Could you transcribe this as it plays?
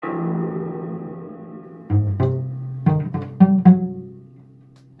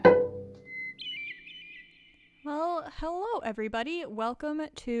everybody. Welcome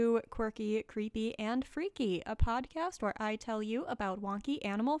to Quirky, Creepy, and Freaky, a podcast where I tell you about wonky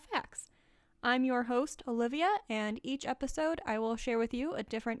animal facts. I'm your host, Olivia, and each episode I will share with you a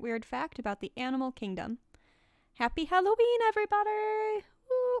different weird fact about the animal kingdom. Happy Halloween, everybody!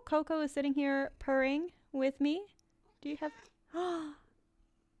 Ooh, Coco is sitting here purring with me. Do you have...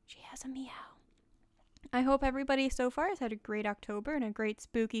 She has a meow. I hope everybody so far has had a great October and a great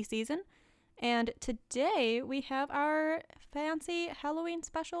spooky season. And today we have our fancy Halloween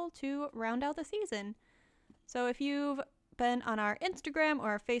special to round out the season. So if you've been on our Instagram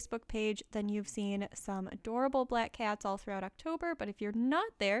or our Facebook page, then you've seen some adorable black cats all throughout October. But if you're not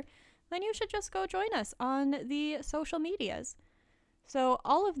there, then you should just go join us on the social medias. So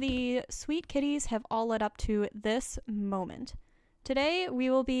all of the sweet kitties have all led up to this moment. Today we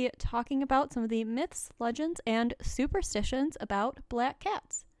will be talking about some of the myths, legends, and superstitions about black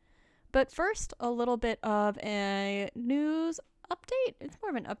cats. But first, a little bit of a news update. It's more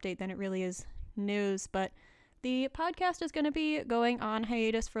of an update than it really is news, but the podcast is going to be going on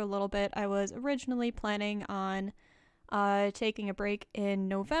hiatus for a little bit. I was originally planning on taking a break in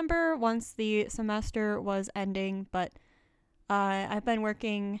November once the semester was ending, but I've been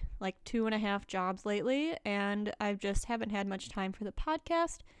working like 2.5 jobs lately, and I just haven't had much time for the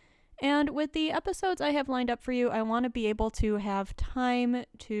podcast. And with the episodes I have lined up for you, I want to be able to have time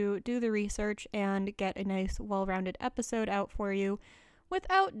to do the research and get a nice, well-rounded episode out for you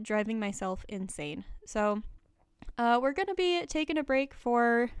without driving myself insane. So we're going to be taking a break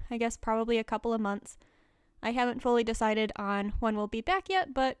for, I guess, probably a couple of months. I haven't fully decided on when we'll be back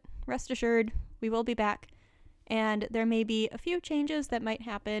yet, but rest assured, we will be back. And there may be a few changes that might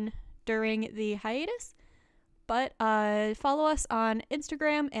happen during the hiatus. But follow us on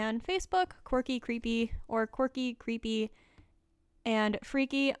Instagram and Facebook, Quirky Creepy, or Quirky Creepy and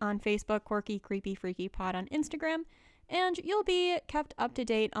Freaky on Facebook, Quirky Creepy Freaky Pod on Instagram, and you'll be kept up to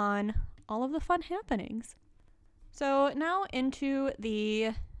date on all of the fun happenings. So now into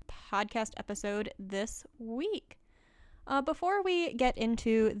the podcast episode this week. Before we get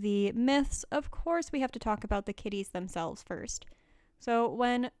into the myths, of course we have to talk about the kitties themselves first. So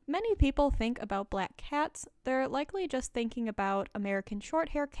when many people think about black cats, they're likely just thinking about American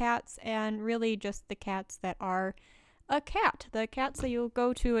short-hair cats and really just the cats that are a cat. The cats that you'll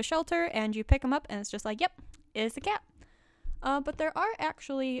go to a shelter and you pick them up and it's just like, yep, it's a cat. But there are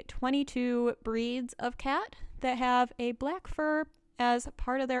actually 22 breeds of cat that have a black fur as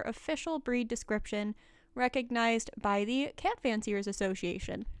part of their official breed description recognized by the Cat Fanciers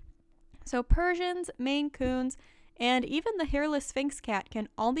Association. So Persians, Maine Coons, and even the hairless Sphynx cat can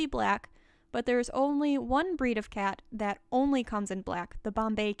all be black, but there's only one breed of cat that only comes in black, the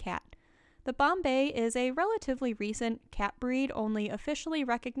Bombay cat. The Bombay is a relatively recent cat breed, only officially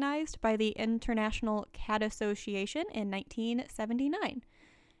recognized by the International Cat Association in 1979.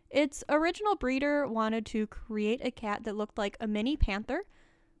 Its original breeder wanted to create a cat that looked like a mini panther,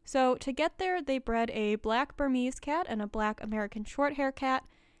 so to get there they bred a black Burmese cat and a black American shorthair cat,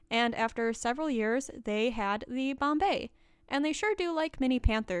 and after several years, they had the Bombay. And they sure do like mini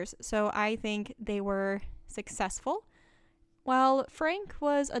panthers, so I think they were successful. While Frank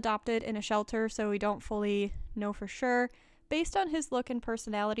was adopted in a shelter, so we don't fully know for sure, based on his look and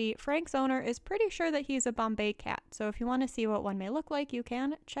personality, Frank's owner is pretty sure that he's a Bombay cat. So if you want to see what one may look like, you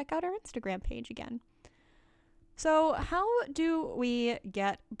can check out our Instagram page again. So how do we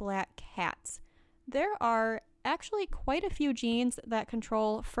get black cats? There are actually quite a few genes that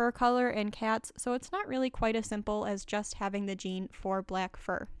control fur color in cats, so it's not really quite as simple as just having the gene for black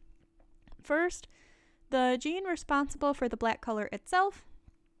fur. First, the gene responsible for the black color itself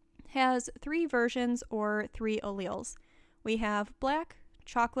has 3 versions or 3 alleles. We have black,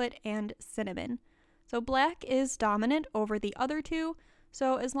 chocolate, and cinnamon. So black is dominant over the other 2,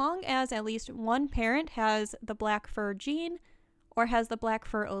 so as long as at least one parent has the black fur gene or has the black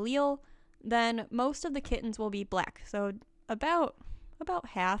fur allele, then most of the kittens will be black. So about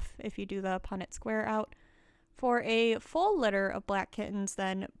half if you do the Punnett square out. For a full litter of black kittens,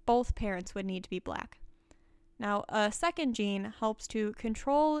 then both parents would need to be black. Now, a second gene helps to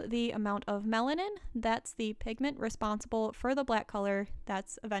control the amount of melanin. That's the pigment responsible for the black color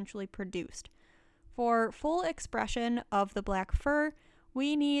that's eventually produced. For full expression of the black fur,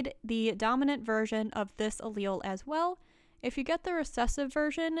 we need the dominant version of this allele as well. If you get the recessive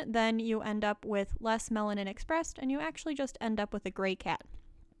version, then you end up with less melanin expressed, and you actually just end up with a gray cat.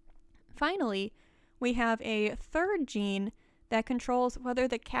 Finally, we have a third gene that controls whether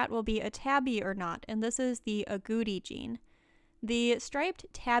the cat will be a tabby or not, and this is the agouti gene. The striped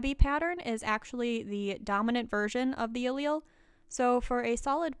tabby pattern is actually the dominant version of the allele, So for a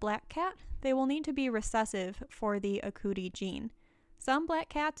solid black cat, they will need to be recessive for the agouti gene. Some black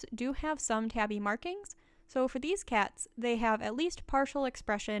cats do have some tabby markings, so for these cats, they have at least partial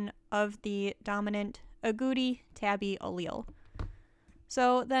expression of the dominant agouti tabby allele.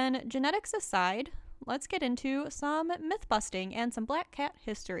 So then, genetics aside, let's get into some myth busting and some black cat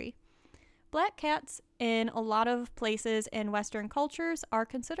history. Black cats in a lot of places in Western cultures are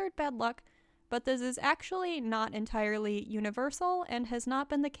considered bad luck, but this is actually not entirely universal and has not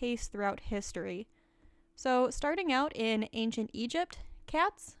been the case throughout history. So, starting out in ancient Egypt,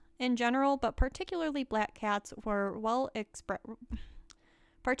 cats in general, but particularly black cats, were well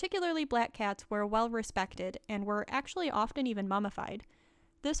respected and were actually often even mummified.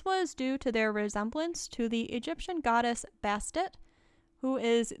 This was due to their resemblance to the Egyptian goddess Bastet, who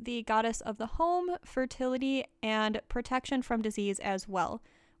is the goddess of the home, fertility, and protection from disease as well,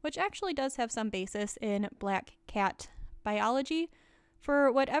 which actually does have some basis in black cat biology.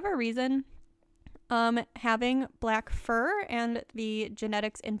 For whatever reason, having black fur and the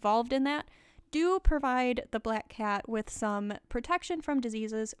genetics involved in that do provide the black cat with some protection from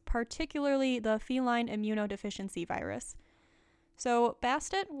diseases, particularly the feline immunodeficiency virus. So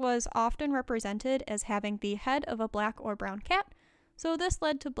Bastet was often represented as having the head of a black or brown cat, so this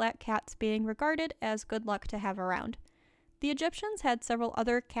led to black cats being regarded as good luck to have around. The Egyptians had several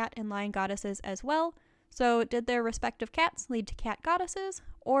other cat and lion goddesses as well, so did their respective cats lead to cat goddesses,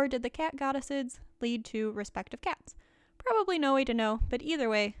 or did the cat goddesses lead to respective cats? Probably no way to know, but either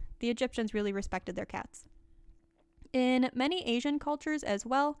way, the Egyptians really respected their cats. In many Asian cultures as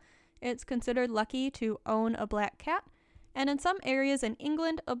well, it's considered lucky to own a black cat, and in some areas in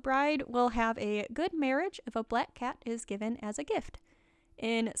England, a bride will have a good marriage if a black cat is given as a gift.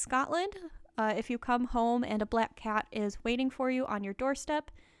 In Scotland, if you come home and a black cat is waiting for you on your doorstep,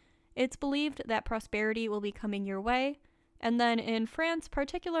 it's believed that prosperity will be coming your way. And then in France,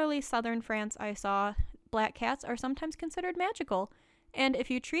 particularly southern France, I saw black cats are sometimes considered magical. And if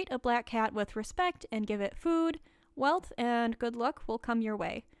you treat a black cat with respect and give it food, wealth and good luck will come your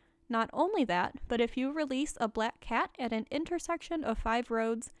way. Not only that, but if you release a black cat at an intersection of 5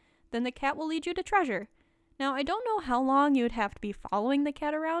 roads, then the cat will lead you to treasure. Now, I don't know how long you'd have to be following the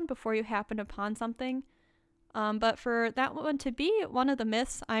cat around before you happen upon something, but for that one to be one of the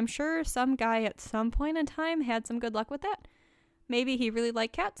myths, I'm sure some guy at some point in time had some good luck with that. Maybe he really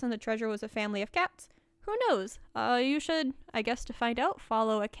liked cats and the treasure was a family of cats. Who knows? You should, I guess to find out,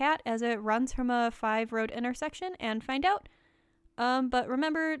 follow a cat as it runs from a 5-road intersection and find out. But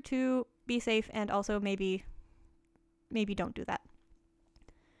remember to be safe and also maybe don't do that.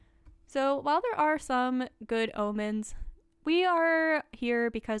 So while there are some good omens, we are here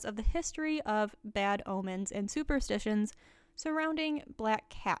because of the history of bad omens and superstitions surrounding black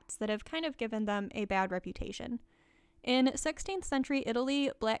cats that have kind of given them a bad reputation. In 16th century Italy,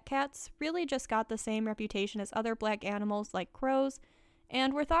 black cats really just got the same reputation as other black animals like crows,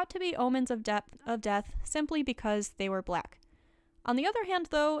 and were thought to be omens of death simply because they were black. On the other hand,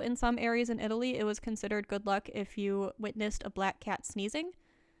 though, in some areas in Italy, it was considered good luck if you witnessed a black cat sneezing.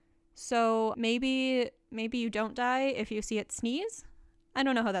 So maybe you don't die if you see it sneeze. I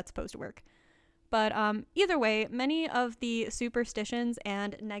don't know how that's supposed to work. But either way, many of the superstitions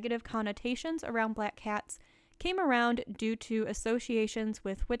and negative connotations around black cats came around due to associations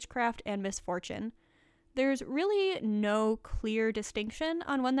with witchcraft and misfortune. There's really no clear distinction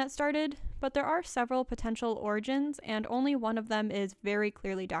on when that started, but there are several potential origins, and only one of them is very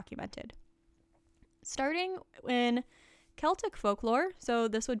clearly documented. Starting in Celtic folklore, so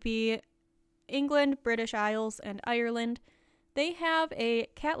this would be England, British Isles, and Ireland, they have a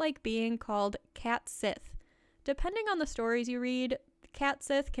cat-like being called Cat Sith. Depending on the stories you read, Cat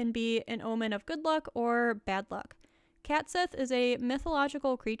Sith can be an omen of good luck or bad luck. Cat Sith is a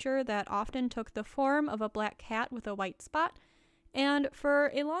mythological creature that often took the form of a black cat with a white spot, and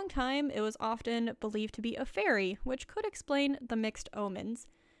for a long time it was often believed to be a fairy, which could explain the mixed omens.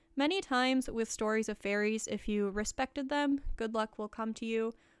 Many times with stories of fairies, if you respected them, good luck will come to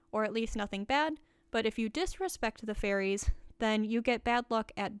you, or at least nothing bad, but if you disrespect the fairies, then you get bad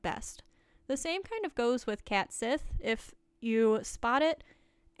luck at best. The same kind of goes with Cat Sith. If you spot it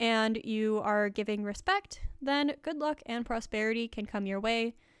and you are giving respect, then good luck and prosperity can come your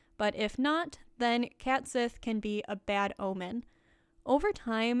way, but if not, then Cat Sith can be a bad omen. Over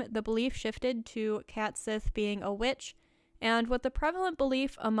time, the belief shifted to Cat Sith being a witch, and with the prevalent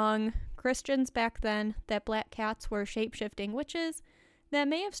belief among Christians back then that black cats were shape-shifting witches, that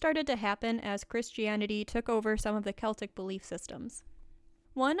may have started to happen as Christianity took over some of the Celtic belief systems.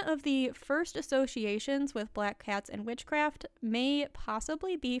 One of the first associations with black cats and witchcraft may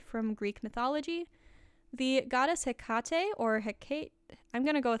possibly be from Greek mythology. The goddess Hecate, or Hecate, I'm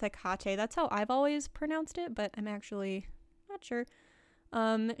going to go with Hecate. That's how I've always pronounced it, but I'm actually not sure.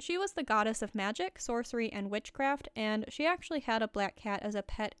 She was the goddess of magic, sorcery, and witchcraft, and she actually had a black cat as a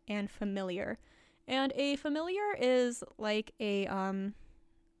pet and familiar. And a familiar is like a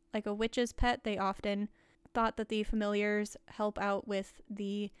witch's pet. They often thought that the familiars help out with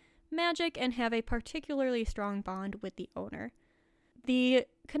the magic and have a particularly strong bond with the owner. The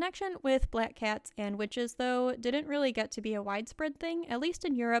connection with black cats and witches, though, didn't really get to be a widespread thing, at least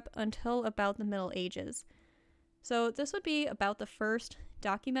in Europe, until about the Middle Ages. So this would be about the first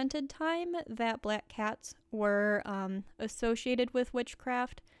documented time that black cats were associated with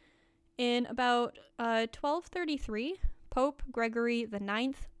witchcraft. In about 1233, Pope Gregory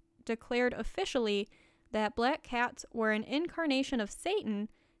IX declared officially that black cats were an incarnation of Satan,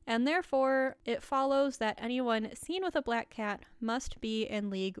 and therefore it follows that anyone seen with a black cat must be in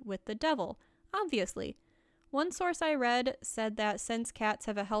league with the devil, obviously. One source I read said that since cats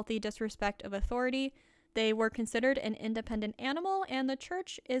have a healthy disrespect of authority, they were considered an independent animal, and the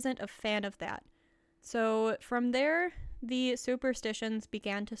church isn't a fan of that. So from there, the superstitions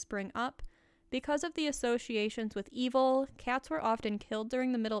began to spring up. Because of the associations with evil, cats were often killed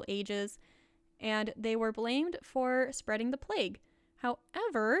during the Middle Ages, and they were blamed for spreading the plague.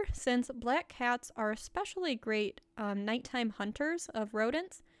 However, since black cats are especially great nighttime hunters of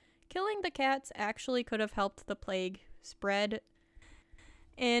rodents, killing the cats actually could have helped the plague spread.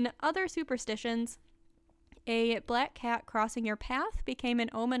 In other superstitions, a black cat crossing your path became an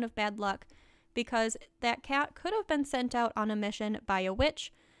omen of bad luck because that cat could have been sent out on a mission by a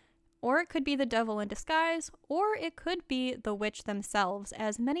witch, or it could be the devil in disguise, or it could be the witch themselves,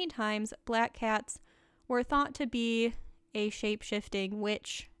 as many times black cats were thought to be a shape-shifting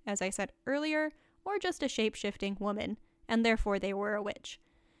witch, as I said earlier, or just a shape-shifting woman, and therefore they were a witch.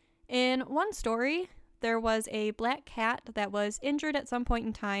 In one story, there was a black cat that was injured at some point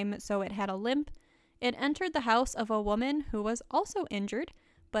in time, so it had a limp. It entered the house of a woman who was also injured,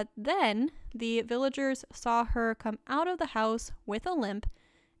 but then the villagers saw her come out of the house with a limp,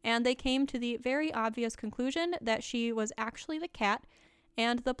 and they came to the very obvious conclusion that she was actually the cat,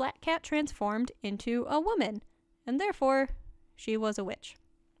 and the black cat transformed into a woman, and therefore she was a witch.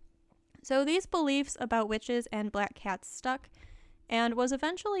 So these beliefs about witches and black cats stuck, and was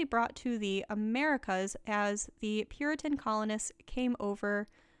eventually brought to the Americas as the Puritan colonists came over,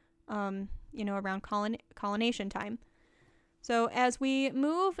 around colonization time. So as we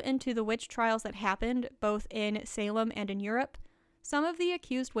move into the witch trials that happened both in Salem and in Europe, some of the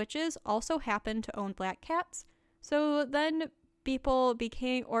accused witches also happened to own black cats. So then people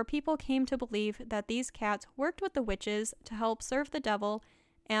came to believe that these cats worked with the witches to help serve the devil,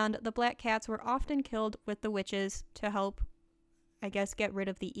 and the black cats were often killed with the witches to help, get rid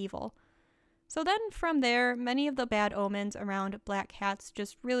of the evil. So then from there, many of the bad omens around black cats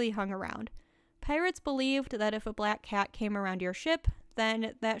just really hung around. Pirates believed that if a black cat came around your ship,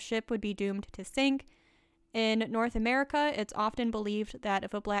 then that ship would be doomed to sink. In North America, it's often believed that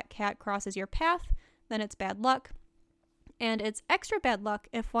if a black cat crosses your path, then it's bad luck. And it's extra bad luck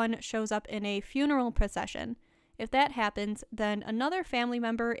if one shows up in a funeral procession. If that happens, then another family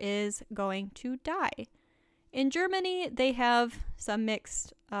member is going to die. In Germany, they have some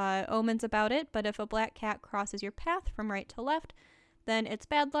mixed omens about it, but if a black cat crosses your path from right to left, then it's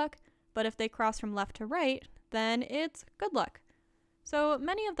bad luck, but if they cross from left to right, then it's good luck. So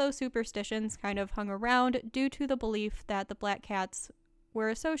many of those superstitions kind of hung around due to the belief that the black cats were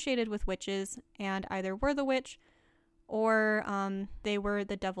associated with witches and either were the witch or they were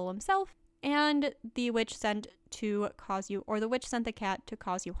the devil himself, and the witch sent the cat to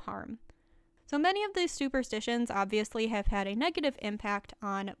cause you harm. So many of these superstitions obviously have had a negative impact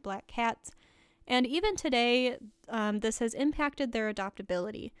on black cats, and even today, this has impacted their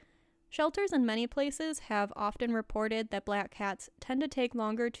adoptability. Shelters in many places have often reported that black cats tend to take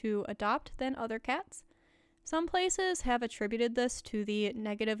longer to adopt than other cats. Some places have attributed this to the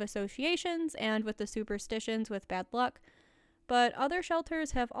negative associations and with the superstitions with bad luck, but other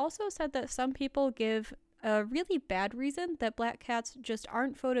shelters have also said that some people give a really bad reason that black cats just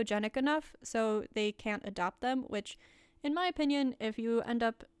aren't photogenic enough, so they can't adopt them, which, in my opinion, if you end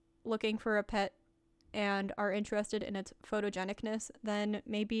up looking for a pet and are interested in its photogenicness, then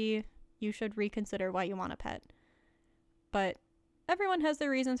maybe you should reconsider why you want a pet. But everyone has their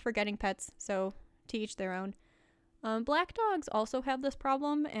reasons for getting pets, so to each their own. Black dogs also have this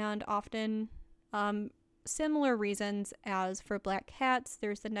problem, and often similar reasons as for black cats.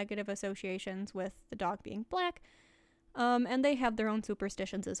 There's the negative associations with the dog being black, and they have their own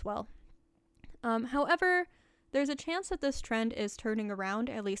superstitions as well. However, there's a chance that this trend is turning around,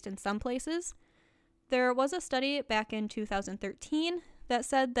 at least in some places. There was a study back in 2013 that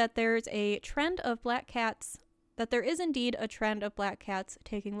said that there's a trend of black cats, that there is indeed a trend of black cats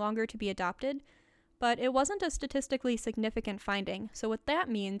taking longer to be adopted, but it wasn't a statistically significant finding. So what that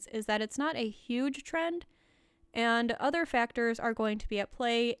means is that it's not a huge trend, and other factors are going to be at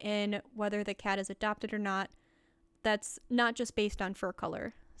play in whether the cat is adopted or not. That's not just based on fur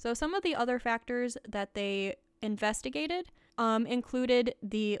color. So some of the other factors that they investigated included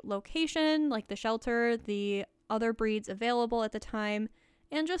the location, like the shelter, the other breeds available at the time,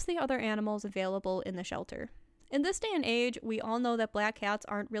 and just the other animals available in the shelter. In this day and age, we all know that black cats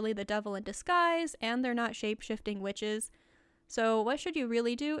aren't really the devil in disguise, and they're not shape-shifting witches. So what should you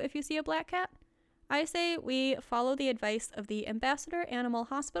really do if you see a black cat? I say we follow the advice of the Ambassador Animal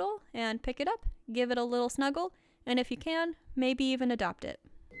Hospital and pick it up, give it a little snuggle, and if you can, maybe even adopt it.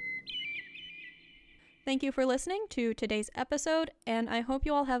 Thank you for listening to today's episode, and I hope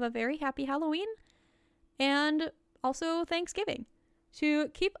you all have a very happy Halloween and also Thanksgiving. To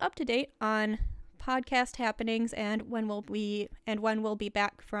keep up to date on podcast happenings and when we'll be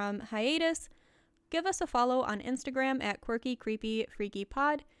back from hiatus, give us a follow on Instagram at Quirky Creepy Freaky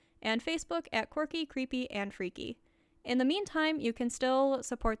Pod and Facebook at Quirky Creepy and Freaky. In the meantime, you can still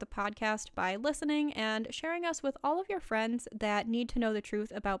support the podcast by listening and sharing us with all of your friends that need to know the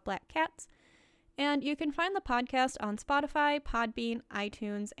truth about black cats. And you can find the podcast on Spotify, Podbean,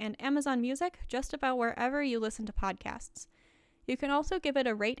 iTunes, and Amazon Music, just about wherever you listen to podcasts. You can also give it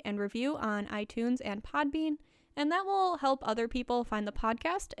a rate and review on iTunes and Podbean, and that will help other people find the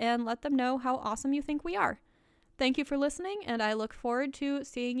podcast and let them know how awesome you think we are. Thank you for listening, and I look forward to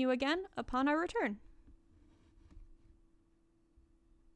seeing you again upon our return.